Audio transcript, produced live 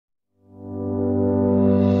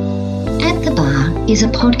At the Bar is a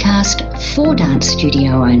podcast for dance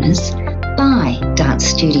studio owners by dance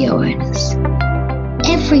studio owners.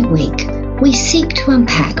 Every week, we seek to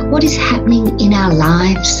unpack what is happening in our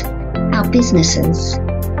lives, our businesses,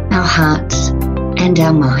 our hearts, and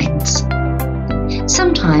our minds.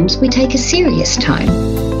 Sometimes we take a serious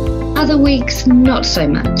tone, other weeks not so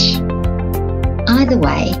much. Either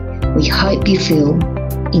way, we hope you feel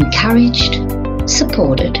encouraged,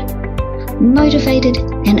 supported, motivated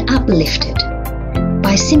and uplifted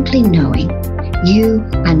by simply knowing you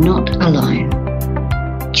are not alone.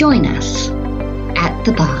 Join us at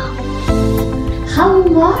the bar.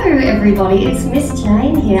 Hello everybody, it's Miss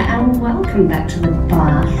Jane here and welcome back to the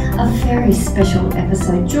bar. A very special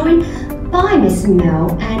episode joined by Miss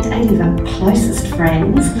Mel and eight of her closest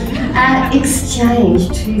friends at Exchange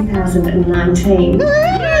 2019.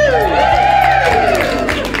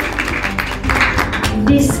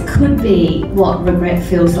 This could be what regret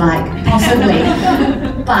feels like, possibly,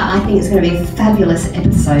 but I think it's going to be a fabulous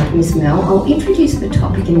episode, Miss Mel. I'll introduce the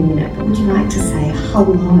topic in a minute, but would you like to say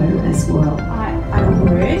hello as well?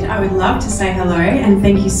 I would love to say hello, and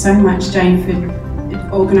thank you so much, Jane, for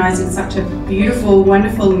organising such a beautiful,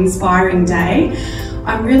 wonderful, inspiring day.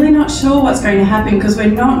 I'm really not sure what's going to happen because we're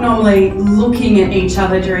not normally looking at each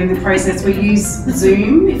other during the process. We use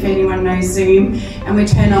Zoom, if anyone knows Zoom, and we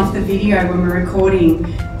turn off the video when we're recording.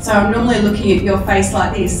 So I'm normally looking at your face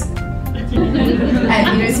like this,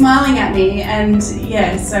 and smiling at me, and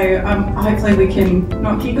yeah, so hopefully we can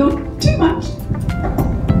not giggle too much.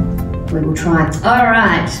 We will try. All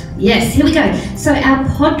right. Yes, here we go. So our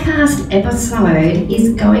podcast episode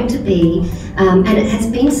is going to be, and it has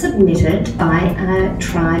been submitted by a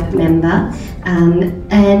tribe member,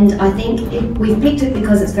 and I think we've picked it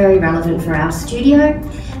because it's very relevant for our studio,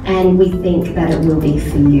 and we think that it will be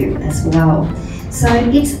for you as well. So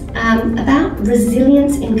it's about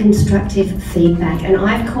resilience in constructive feedback, and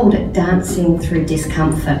I've called it dancing through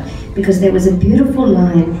discomfort because there was a beautiful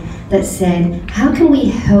line that said, how can we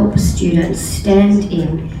help students stand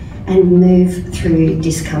in and move through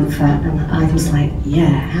discomfort? And I was like,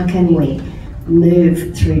 yeah, how can we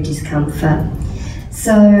move through discomfort?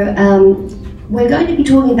 So we're going to be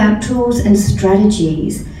talking about tools and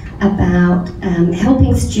strategies about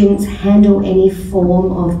helping students handle any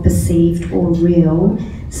form of perceived or real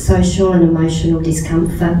social and emotional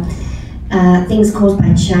discomfort. Things caused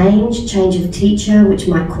by change of teacher, which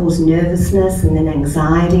might cause nervousness and then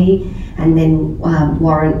anxiety, and then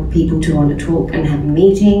warrant people to want to talk and have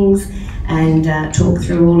meetings and talk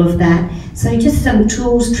through all of that. So just some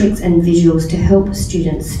tools, tricks and visuals to help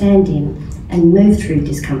students stand in and move through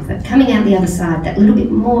discomfort, coming out the other side that little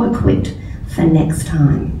bit more equipped for next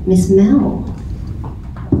time. Miss Mel.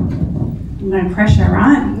 No pressure,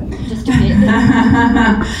 right? Just a bit.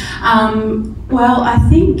 Well, I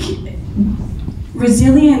think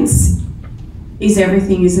resilience is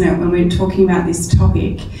everything, isn't it, when we're talking about this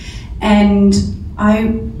topic? And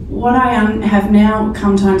what I have now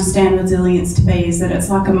come to understand resilience to be is that it's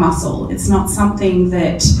like a muscle. It's not something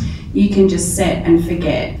that you can just set and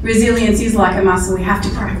forget. Resilience is like a muscle. We have to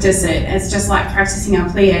practice it. It's just like practicing our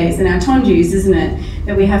pliés and our tendus, isn't it?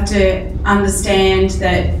 That we have to understand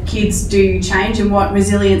that kids do change, and what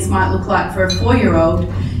resilience might look like for a 4-year-old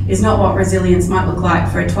is not what resilience might look like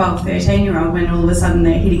for a 12, 13-year-old when all of a sudden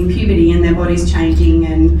they're hitting puberty and their body's changing.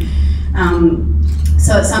 And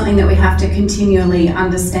so it's something that we have to continually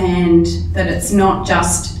understand, that it's not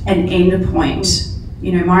just an end point.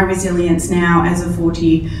 You know, my resilience now as a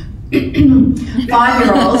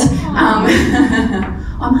 45-year-old,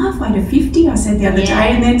 I'm halfway to 50, I said the other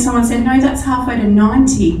day, and then someone said, no, that's halfway to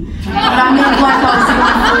 90. But I meant like I was in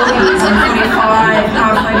my 40s, I'm 45,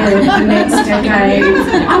 halfway to the next decade.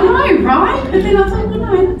 I know, right? But then I thought, well,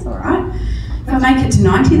 no, that's all right. If I make it to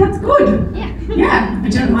 90, that's good. Yeah, I'm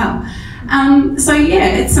doing well. So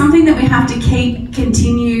yeah, it's something that we have to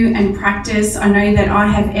continue and practice. I know that I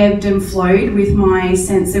have ebbed and flowed with my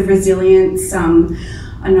sense of resilience.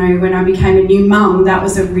 I know when I became a new mum, that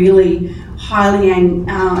was a really highly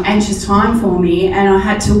anxious time for me, and I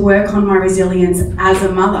had to work on my resilience as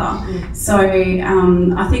a mother. So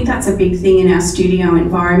I think that's a big thing in our studio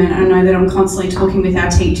environment. I know that I'm constantly talking with our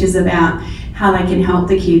teachers about how they can help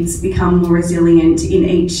the kids become more resilient in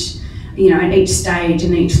each, at each stage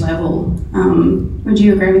and each level. Would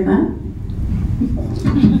you agree with that?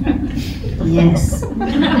 Yes.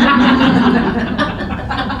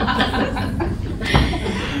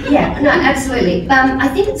 Yeah, no, absolutely. I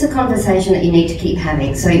think it's a conversation that you need to keep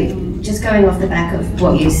having. So just going off the back of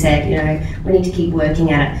what you said, you know, we need to keep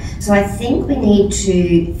working at it. So I think we need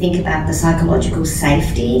to think about the psychological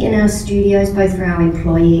safety in our studios, both for our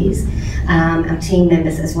employees, our team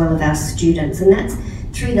members, as well as our students. And that's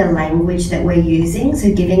through the language that we're using,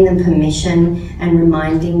 so giving them permission and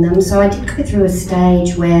reminding them. So I did go through a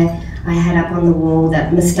stage where I had up on the wall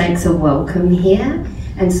that mistakes are welcome here,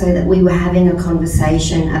 and so that we were having a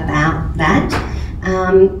conversation about that.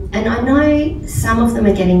 And I know some of them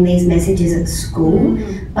are getting these messages at school,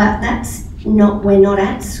 but that's not, we're not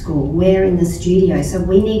at school, we're in the studio, so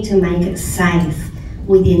we need to make it safe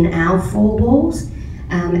within our four walls.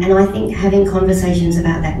 And I think having conversations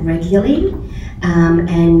about that regularly,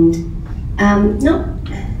 and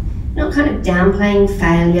not kind of downplaying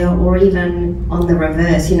failure, or even on the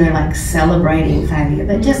reverse, you know, like celebrating failure,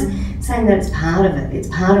 but just saying that it's part of it, it's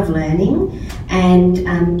part of learning,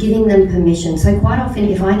 and giving them permission. So quite often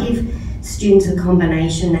if I give students a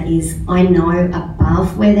combination that is, I know,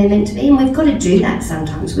 above where they're meant to be, and we've got to do that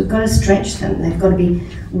sometimes, we've got to stretch them, they've got to be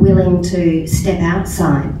willing to step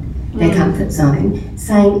outside their comfort zone,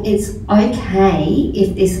 saying it's okay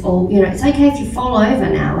if this all, you know, it's okay if you fall over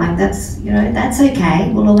now, like that's, you know, that's okay,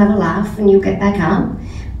 we'll all have a laugh and you'll get back up,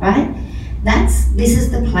 right? This is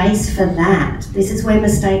the place for that. This is where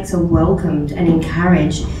mistakes are welcomed and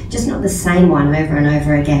encouraged, just not the same one over and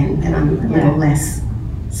over again, and I'm a little less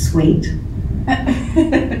sweet.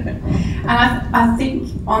 And I think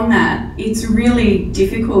on that, it's really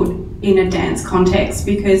difficult in a dance context,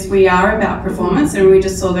 because we are about performance, and we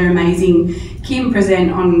just saw the amazing Kim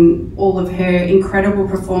present on all of her incredible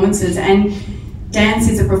performances, and dance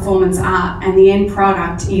is a performance art, and the end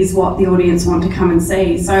product is what the audience want to come and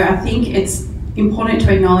see. So I think it's important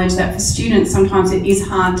to acknowledge that for students sometimes it is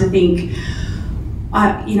hard to think,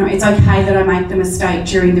 you know, it's okay that I make the mistake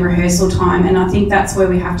during the rehearsal time, and I think that's where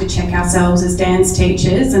we have to check ourselves as dance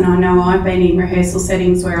teachers. And I know I've been in rehearsal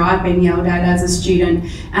settings where I've been yelled at as a student,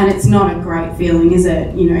 and it's not a great feeling, is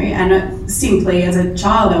it? You know, and simply as a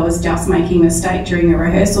child I was just making a mistake during the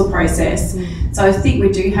rehearsal process. So I think we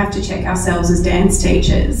do have to check ourselves as dance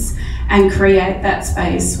teachers and create that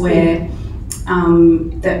space where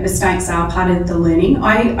that mistakes are part of the learning.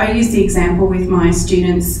 I use the example with my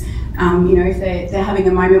students. You know, if they're having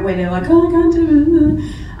a moment where they're like, oh, I can't do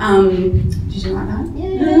it. Did you like that?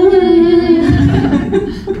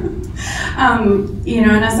 Yeah. You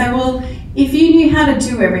know, and I say, well, if you knew how to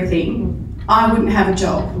do everything, I wouldn't have a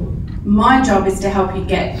job. My job is to help you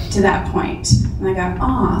get to that point. And they go,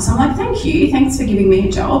 oh, so I'm like, thank you, thanks for giving me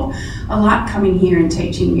a job. I like coming here and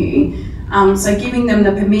teaching you. So giving them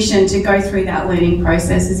the permission to go through that learning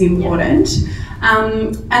process is important.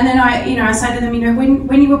 And then I say to them, you know,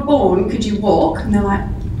 when you were born, could you walk? And they're like,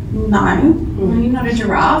 no, you're not a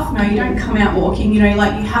giraffe. No, you don't come out walking. You know,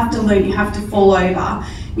 like, you have to learn, you have to fall over.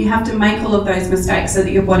 You have to make all of those mistakes so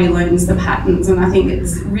that your body learns the patterns. And I think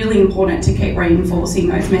it's really important to keep reinforcing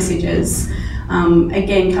those messages.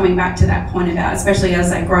 Again, coming back to that point about, especially as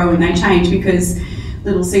they grow and they change, because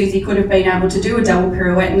little Susie could have been able to do a double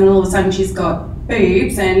pirouette, and then all of a sudden she's got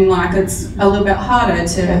boobs, and like it's a little bit harder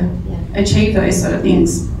to achieve those sort of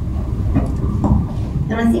things.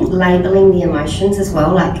 And I think labelling the emotions as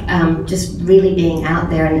well, like just really being out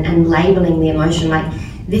there and labelling the emotion, like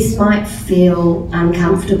this might feel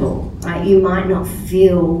uncomfortable, right? You might not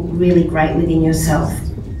feel really great within yourself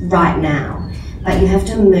right now, but you have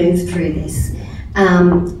to move through this.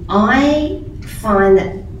 I find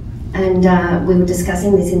that, and we were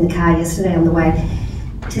discussing this in the car yesterday on the way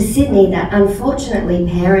to Sydney, that unfortunately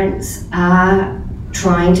parents are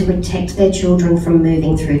trying to protect their children from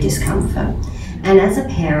moving through discomfort. And as a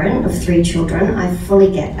parent of 3 children, I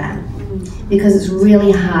fully get that, because it's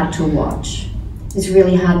really hard to watch. It's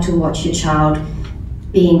really hard to watch your child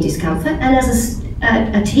be in discomfort. And as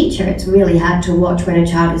a teacher, it's really hard to watch when a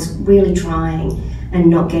child is really trying and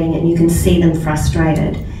not getting it, and you can see them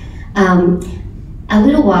frustrated. A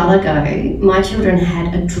little while ago, my children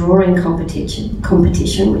had a drawing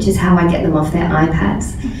competition, which is how I get them off their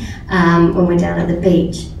iPads when we're down at the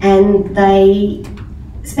beach. And they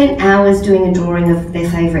spent hours doing a drawing of their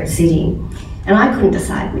favourite city, and I couldn't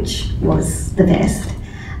decide which was the best.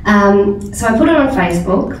 So I put it on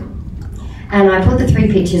Facebook, and I put the 3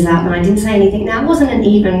 pictures up, and I didn't say anything. Now, it wasn't an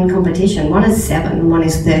even competition. One is 7 and one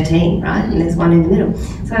is 13, right? And there's one in the middle.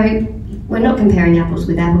 So we're not comparing apples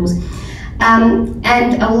with apples.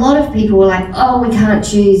 And a lot of people were like, oh, we can't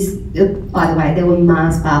choose. By the way, there were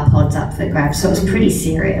Mars bar pods up for grabs, so it was pretty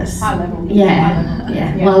serious. High level.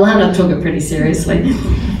 Yeah. Well, Lana took it pretty seriously.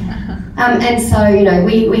 And so, you know,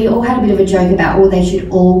 we all had a bit of a joke about, oh, they should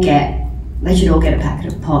all get a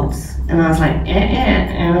packet of pods. And I was like,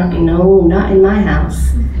 no, not in my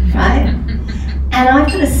house, right? And I've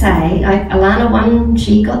got to say, Alana won,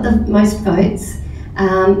 she got the most votes,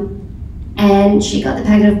 and she got the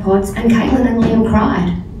packet of pods, and Caitlin and Liam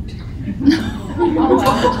cried.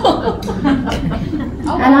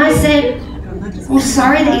 And I said, well,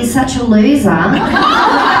 sorry that you're such a loser.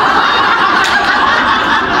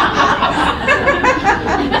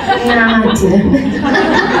 No, I didn't.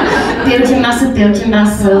 Build your muscle, build your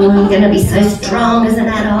muscle. You're going to be so strong as an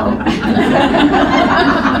adult.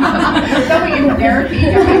 Going in therapy.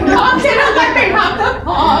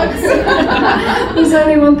 There's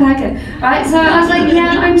only one packet, right? So I was like,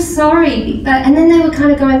 yeah, I'm sorry. And then they were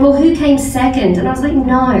kind of going, well, who came second? And I was like,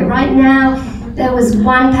 no, right now there was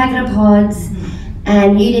one packet of pods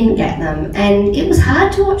and you didn't get them. And it was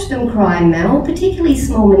hard to watch them cry, Mel, particularly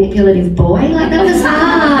small manipulative boy. Like, that was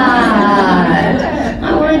hard.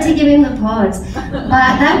 I wanted to give him the pods. But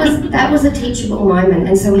that was a teachable moment.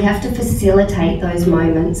 And so we have to facilitate those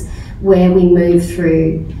moments where we move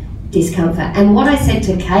through discomfort. And what I said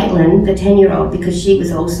to Caitlin, the 10-year-old, because she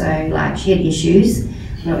was also like, she had issues,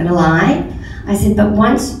 I'm not gonna lie, I said, but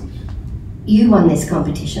once you won this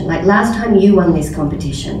competition, like last time you won this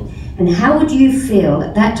competition, and how would you feel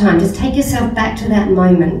at that time? Just take yourself back to that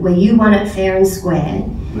moment where you won it fair and square.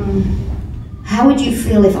 How would you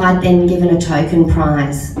feel if I'd then given a token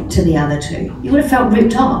prize to the other two? You would have felt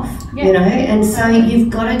ripped off, you know? And so you've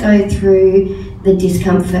got to go through the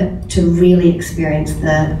discomfort to really experience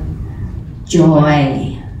the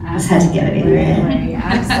joy. I just had to get it in there.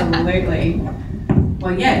 Absolutely.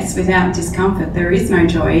 Well, yes, without discomfort, there is no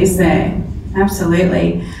joy, is there?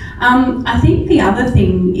 Absolutely. I think the other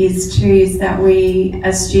thing is that we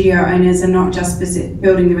as studio owners are not just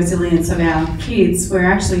building the resilience of our kids, we're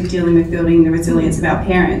actually dealing with building the resilience of our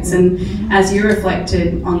parents. And as you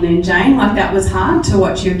reflected on then, Jane, like that was hard to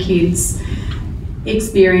watch your kids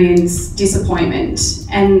experience disappointment.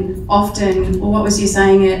 And often, well, what was you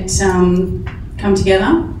saying at Come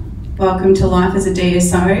Together? Welcome to life as a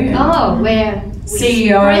DSO. Oh, where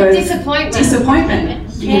CEO of disappointment. Disappointment.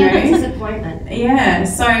 Yeah,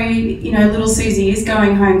 so, little Susie is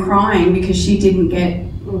going home crying because she didn't get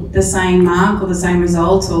the same mark or the same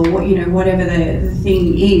result or whatever the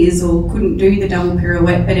thing is, or couldn't do the double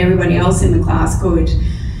pirouette, but everybody else in the class could.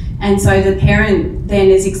 And so the parent then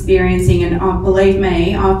is experiencing, and believe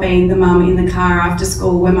me, I've been the mum in the car after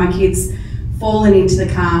school when my kid's fallen into the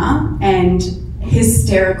car and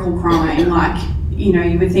hysterical crying, like,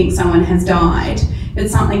 you would think someone has died, but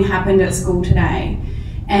something happened at school today.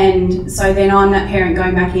 And so then I'm that parent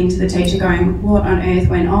going back into the teacher going, what on earth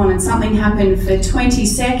went on? And something happened for 20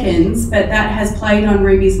 seconds, but that has played on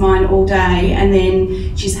Ruby's mind all day. And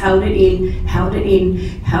then she's held it in,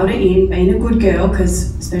 being a good girl,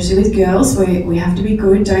 because especially with girls, we have to be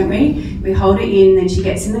good, don't we? We hold it in, then she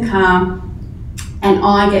gets in the car, and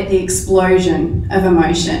I get the explosion of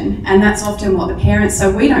emotion. And that's often what the parents, so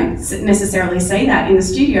we don't necessarily see that in the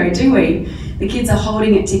studio, do we? The kids are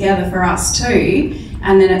holding it together for us too.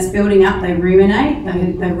 And then it's building up, they ruminate,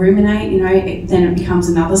 then it becomes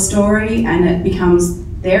another story and it becomes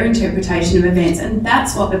their interpretation of events, and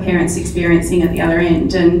that's what the parent's experiencing at the other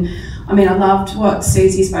end. And I mean, I loved what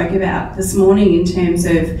Susie spoke about this morning in terms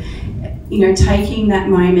of, taking that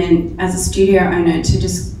moment as a studio owner to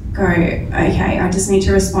just go, okay, I just need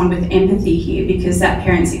to respond with empathy here, because that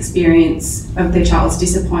parent's experience of their child's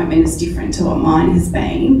disappointment is different to what mine has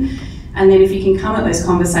been. And then if you can come at those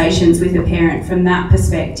conversations with a parent from that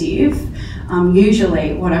perspective,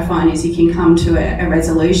 usually what I find is you can come to a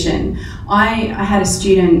resolution. I had a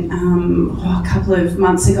student a couple of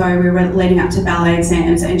months ago, we were leading up to ballet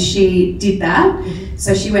exams, and she did that.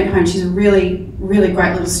 So she went home, she's a really, really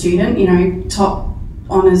great little student, top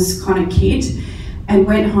honours kind of kid, and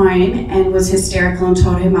went home and was hysterical and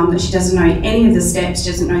told her mum that she doesn't know any of the steps,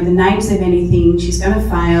 doesn't know the names of anything, she's going to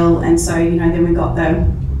fail. And so, then we got the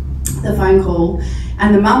phone call,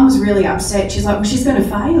 and the mum was really upset. She's like, well, she's going to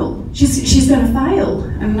fail. She's going to fail.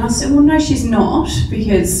 And I said, well, no, she's not,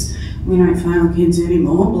 because we don't fail kids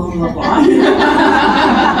anymore, blah, blah, blah.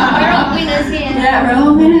 We're all winners here. Yeah, we're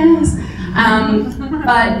all winners.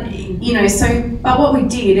 But what we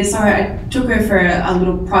did is I took her for a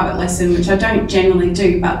little private lesson, which I don't generally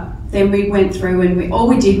do, but then we went through and all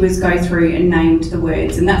we did was go through and named the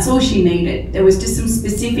words, and that's all she needed. There was just some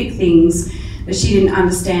specific things that she didn't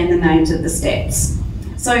understand the names of the steps.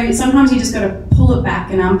 So sometimes you just got to pull it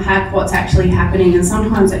back and unpack what's actually happening, and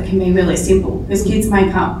sometimes it can be really simple, because kids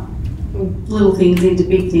make up little things into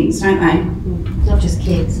big things, don't they? Not just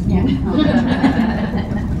kids. Yeah.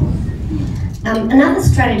 Another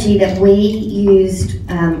strategy that we used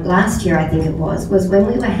last year, I think it was when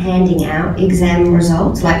we were handing out exam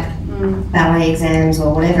results, like ballet exams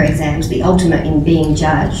or whatever exams, the ultimate in being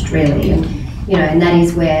judged, really, and that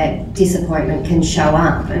is where disappointment can show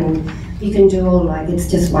up, and you can do all like it's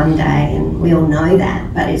just one day, and we all know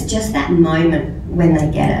that, but it's just that moment when they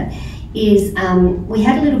get it. Is we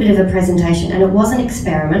had a little bit of a presentation, and it was an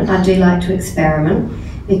experiment. I do like to experiment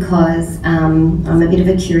because I'm a bit of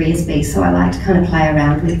a curious beast, so I like to kind of play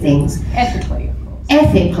around with things. Ethically, of course.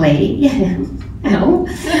 Ethically, yeah. Well.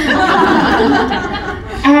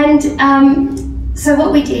 And so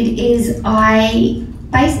what we did is I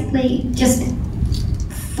basically just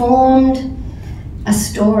formed a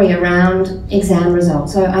story around exam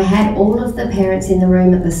results. So I had all of the parents in the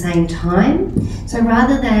room at the same time. So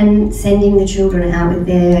rather than sending the children out with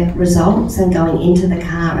their results and going into the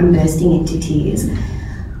car and bursting into tears,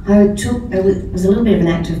 it was a little bit of an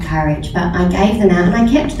act of courage, but I gave them out, and I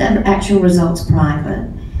kept the actual results private,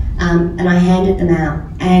 and I handed them out.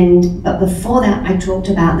 But before that, I talked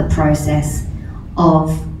about the process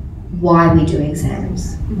of why we do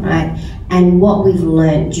exams, right? And what we've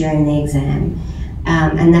learned during the exam.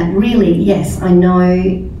 And that really, yes, I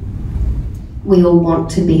know we all want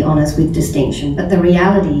to be honest with distinction, but the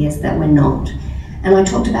reality is that we're not. And I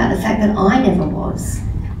talked about the fact that I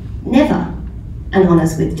never an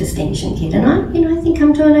honest with distinction kid, and I think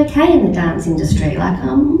I'm doing okay in the dance industry. Like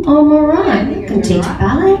I'm all right. I can teach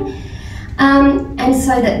ballet, and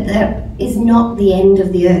so that is not the end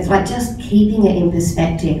of the earth. Like just keeping it in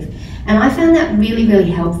perspective. And I found that really, really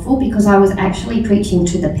helpful because I was actually preaching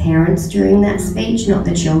to the parents during that speech, not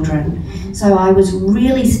the children. So I was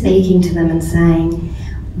really speaking to them and saying,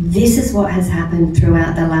 this is what has happened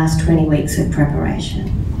throughout the last 20 weeks of preparation.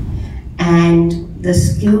 And the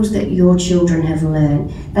skills that your children have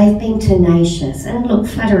learned, they've been tenacious. And look,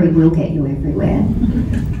 flattery will get you everywhere.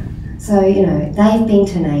 So, they've been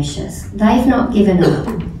tenacious. They've not given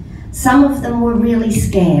up. Some of them were really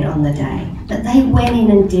scared on the day, but they went in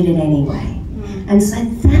and did it anyway. And so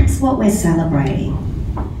that's what we're celebrating.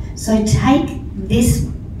 So take this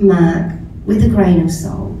mark with a grain of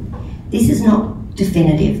salt. This is not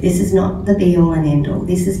definitive. This is not the be all and end all.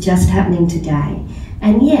 This is just happening today.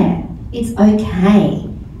 And yeah, it's okay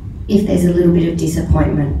if there's a little bit of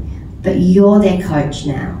disappointment, but you're their coach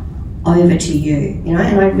now. Over to you, And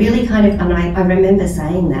I really I remember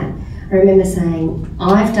saying that. I remember saying,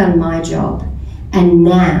 I've done my job, and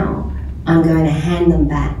now I'm going to hand them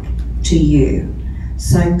back to you.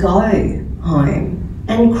 So go home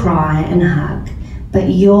and cry and hug, but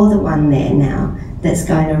you're the one there now that's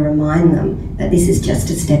going to remind them that this is just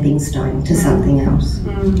a stepping stone to something else.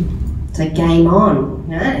 So game on.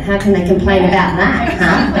 How can they complain about that?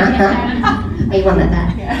 Huh? You wanted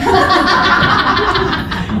that.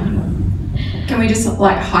 Can we just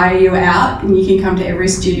hire you out and you can come to every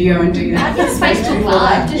studio and do that? Yes, Facebook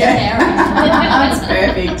Live, just share it. It's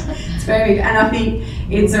perfect. It's perfect. And I think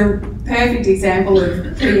it's a perfect example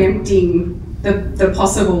of preempting the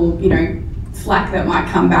possible, flack that might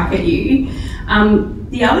come back at you.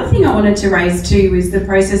 The other thing I wanted to raise too is the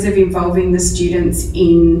process of involving the students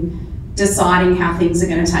in deciding how things are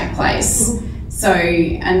going to take place. So,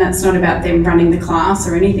 and that's not about them running the class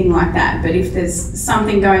or anything like that, but if there's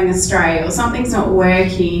something going astray or something's not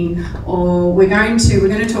working, or we're going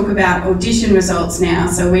to talk about audition results now.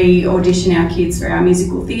 So we audition our kids for our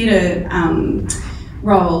musical theatre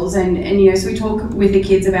roles, and so we talk with the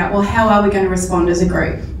kids about, well, how are we going to respond as a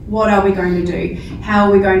group? What are we going to do? How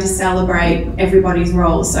are we going to celebrate everybody's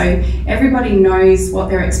roles? So everybody knows what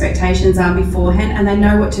their expectations are beforehand, and they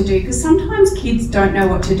know what to do, because sometimes kids don't know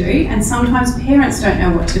what to do and sometimes parents don't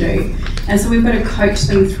know what to do. And so we've got to coach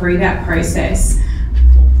them through that process.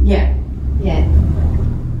 Yeah.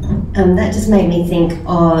 That just made me think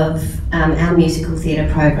of our musical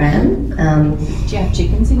theatre program. Do you have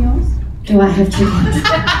chickens in yours? Do I have chickens?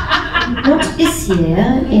 Not this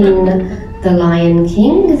year in The Lion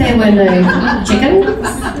King, there were no chickens.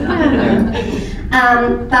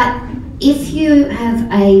 But if you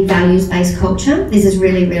have a values-based culture, this is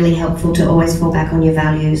really, really helpful to always fall back on your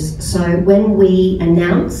values. So when we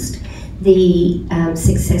announced the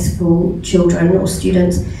successful children or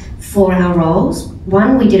students for our roles,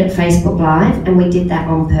 one, we did it Facebook Live, and we did that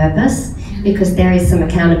on purpose because there is some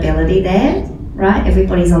accountability there, right?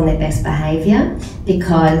 Everybody's on their best behaviour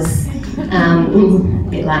because a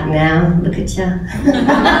bit like now, look at you.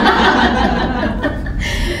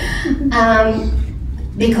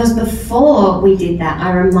 Because before we did that,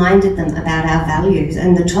 I reminded them about our values,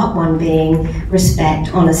 and the top one being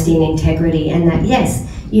respect, honesty and integrity, and that yes,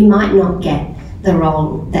 you might not get the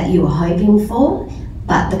role that you were hoping for,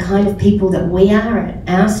 but the kind of people that we are at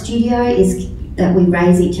our studio is that we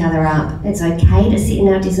raise each other up. It's okay to sit in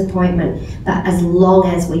our disappointment, but as long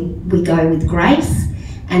as we go with grace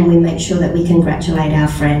and we make sure that we congratulate our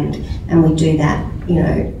friend, and we do that,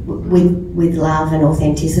 with love and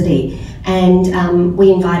authenticity. And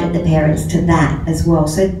we invited the parents to that as well,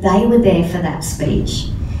 so they were there for that speech.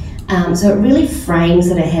 So it really frames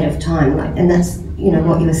it ahead of time, and that's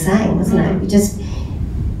what you were saying, wasn't it? You just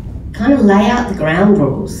kind of lay out the ground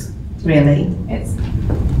rules, really. It's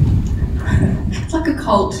like a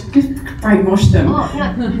cult. Just brainwash them. Oh,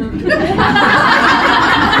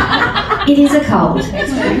 It is a cult.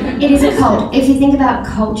 It is a cult. If you think about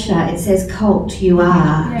culture, it says cult, you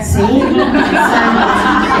are. See? So it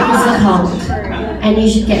is a cult. And you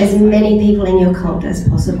should get as many people in your cult as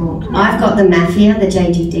possible. I've got the mafia, the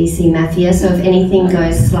JGDC mafia, so if anything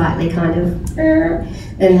goes slightly kind of,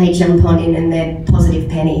 then they jump on in and they're positive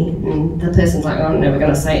penny. And the person's like, I'm never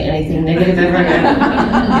going to say anything negative ever again.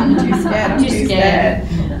 I'm too scared.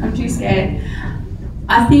 I'm too scared.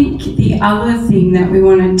 I think the other thing that we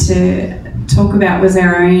wanted to talk about was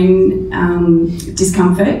our own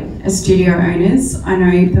discomfort as studio owners. I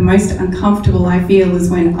know the most uncomfortable I feel is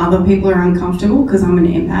when other people are uncomfortable, because I'm an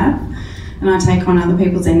empath and I take on other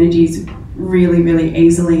people's energies really, really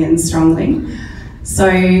easily and strongly. So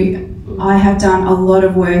I have done a lot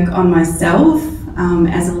of work on myself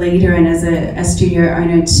as a leader and as a studio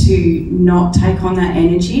owner to not take on that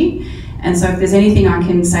energy. And so if there's anything I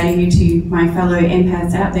can say to you, to my fellow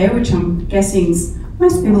empaths out there, which I'm guessing is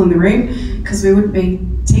most people in the room, because we wouldn't be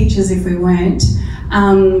teachers if we weren't,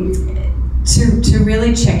 to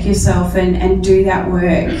really check yourself and do that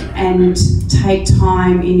work and take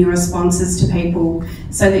time in your responses to people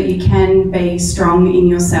so that you can be strong in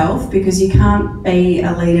yourself, because you can't be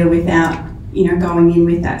a leader without going in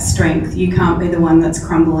with that strength. You can't be the one that's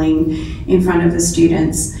crumbling in front of the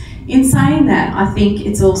students. In saying that, I think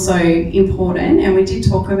it's also important, and we did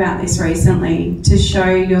talk about this recently, to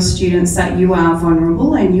show your students that you are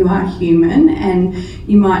vulnerable and you are human, and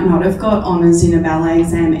you might not have got honours in a ballet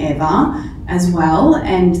exam ever as well,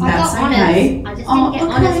 and that's okay. I just didn't get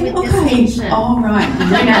honours with distinction. Oh, right. So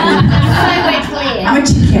we're clear. I'm a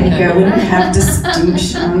chicken girl, we don't have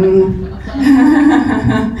distinction.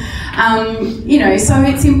 So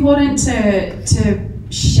it's important to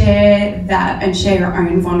share that and share your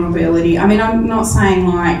own vulnerability. I mean, I'm not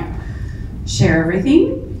saying share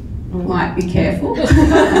everything, be careful.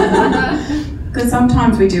 Because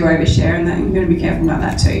sometimes we do overshare, and then you've got to be careful about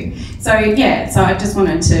that too. So I just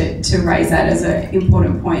wanted to raise that as an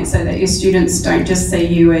important point, so that your students don't just see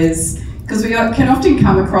you as, because we can often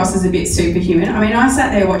come across as a bit superhuman. I mean, I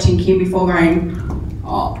sat there watching Kim before going,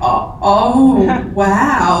 oh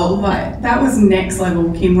wow, that was next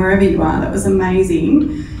level, Kim, wherever you are, that was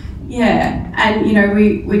amazing. Yeah, and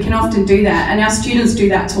we can often do that, and our students do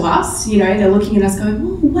that to us. They're looking at us going,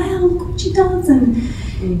 oh wow, look what she does, and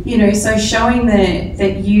so showing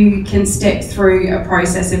that you can step through a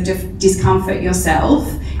process of discomfort yourself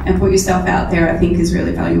and put yourself out there, I think is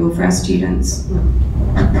really valuable for our students.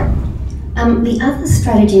 The other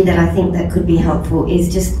strategy that I think that could be helpful is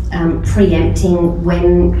just preempting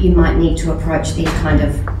when you might need to approach these kind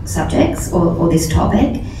of subjects or this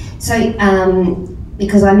topic. So,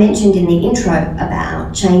 because I mentioned in the intro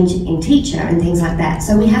about change in teacher and things like that,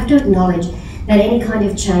 so we have to acknowledge that any kind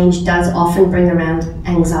of change does often bring around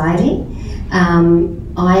anxiety.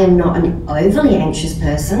 I am not an overly anxious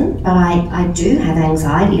person, but I do have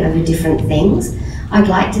anxiety over different things. I'd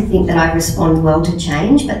like to think that I respond well to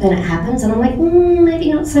change, but then it happens and I'm like, maybe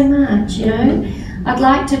not so much, I'd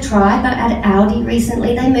like to try, but at Audi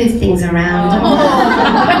recently, they moved things around. Oh.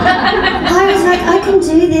 I was like, I can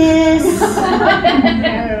do this.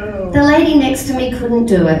 The lady next to me couldn't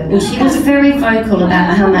do it, and she was very vocal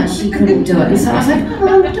about how much she couldn't do it. And so I was like,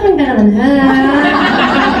 I'm doing better than her.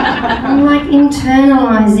 I'm like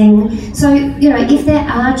internalising. So, if there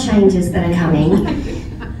are changes that are coming,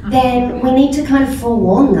 then we need to kind of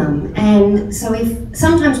forewarn them. And so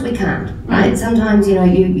sometimes we can't, right? Sometimes,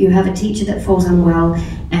 you have a teacher that falls unwell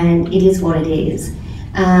and it is what it is.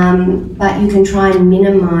 But you can try and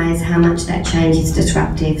minimise how much that change is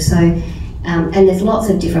disruptive. So, and there's lots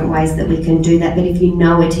of different ways that we can do that. But if you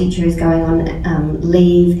know a teacher is going on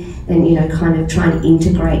leave, then, kind of try and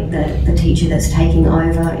integrate the teacher that's taking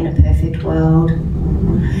over in a perfect world.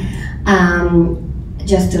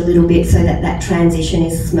 Just a little bit so that transition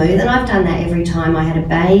is smooth. And I've done that every time I had a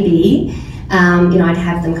baby. I'd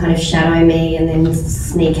have them kind of shadow me and then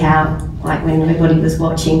sneak out like when nobody was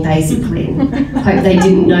watching, basically. And hope they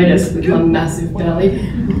didn't notice with my massive belly.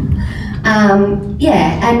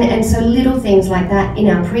 And so little things like that in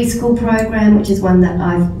our preschool program, which is one that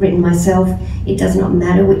I've written myself. It does not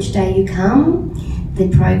matter which day you come. The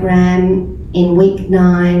program in week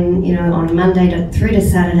 9, on a Monday through to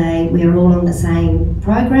Saturday, we are all on the same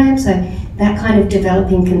program. So that kind of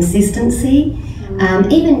developing consistency,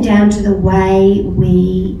 even down to the way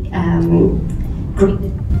we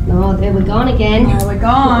Oh, there we're gone again. Oh, we're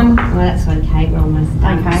gone. Well, that's okay. We're almost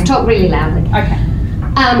done. Okay. Just talk really loudly. Okay.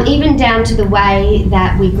 Even down to the way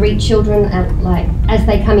that we greet children, as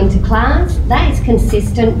they come into class, that is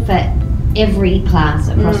consistent for every class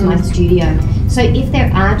across my studio. So if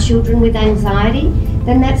there are children with anxiety,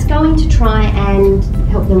 then that's going to try and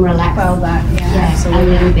help them relax. Well, that,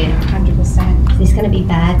 absolutely. A little bit. 100%. Is this going to be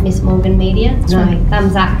bad, Miss Morgan Media? No,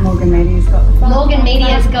 thumbs up. Morgan Media's got the thumbs Morgan up.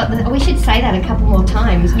 Media's got the. We should say that a couple more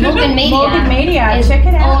times. Morgan Media is check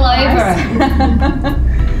it out. all over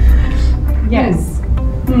it. Yes.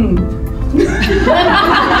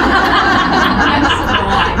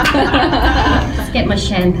 Let's get my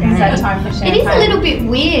champagne. Is that time for champagne? It is a little bit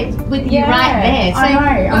weird with you right there. So, I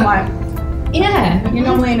know. I'm like, yeah. you're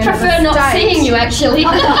normally in a prefer not seeing you actually.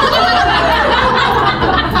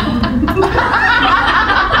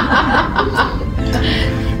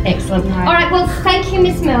 Excellent. Right. All right, well, thank you,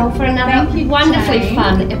 Miss Mel, for another wonderfully Jane.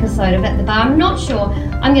 fun episode of At the Bar. I'm not sure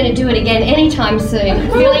I'm going to do it again anytime soon. I'm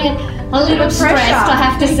feeling a little stressed, I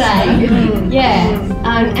have to say.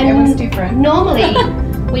 And it was different. Normally,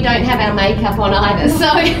 we don't have our makeup on either,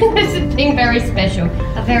 so this has been very special.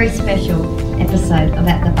 A very special episode of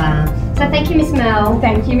At the Bar. So thank you, Miss Mel.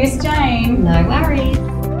 Thank you, Miss Jane. No worries.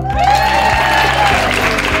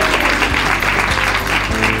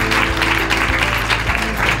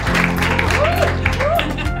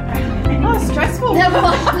 Oh, stressful.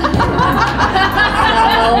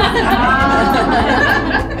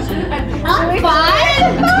 I'm fine.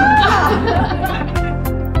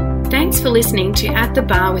 Thanks for listening to At the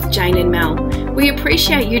Bar with Jane and Mel. We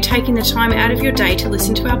appreciate you taking the time out of your day to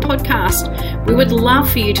listen to our podcast. We would love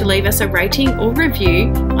for you to leave us a rating or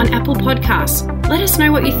review on Apple Podcasts. Let us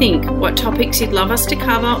know what you think, what topics you'd love us to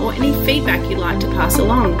cover, or any feedback you'd like to pass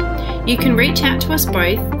along. You can reach out to us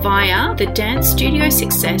both via the Dance Studio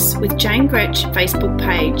Success with Jane Gretsch Facebook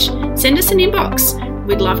page. Send us an inbox.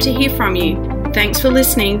 We'd love to hear from you. Thanks for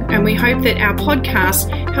listening, and we hope that our podcast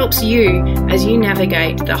helps you as you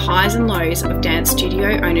navigate the highs and lows of dance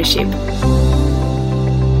studio ownership.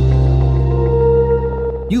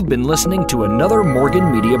 You've been listening to another Morgan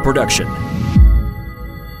Media production.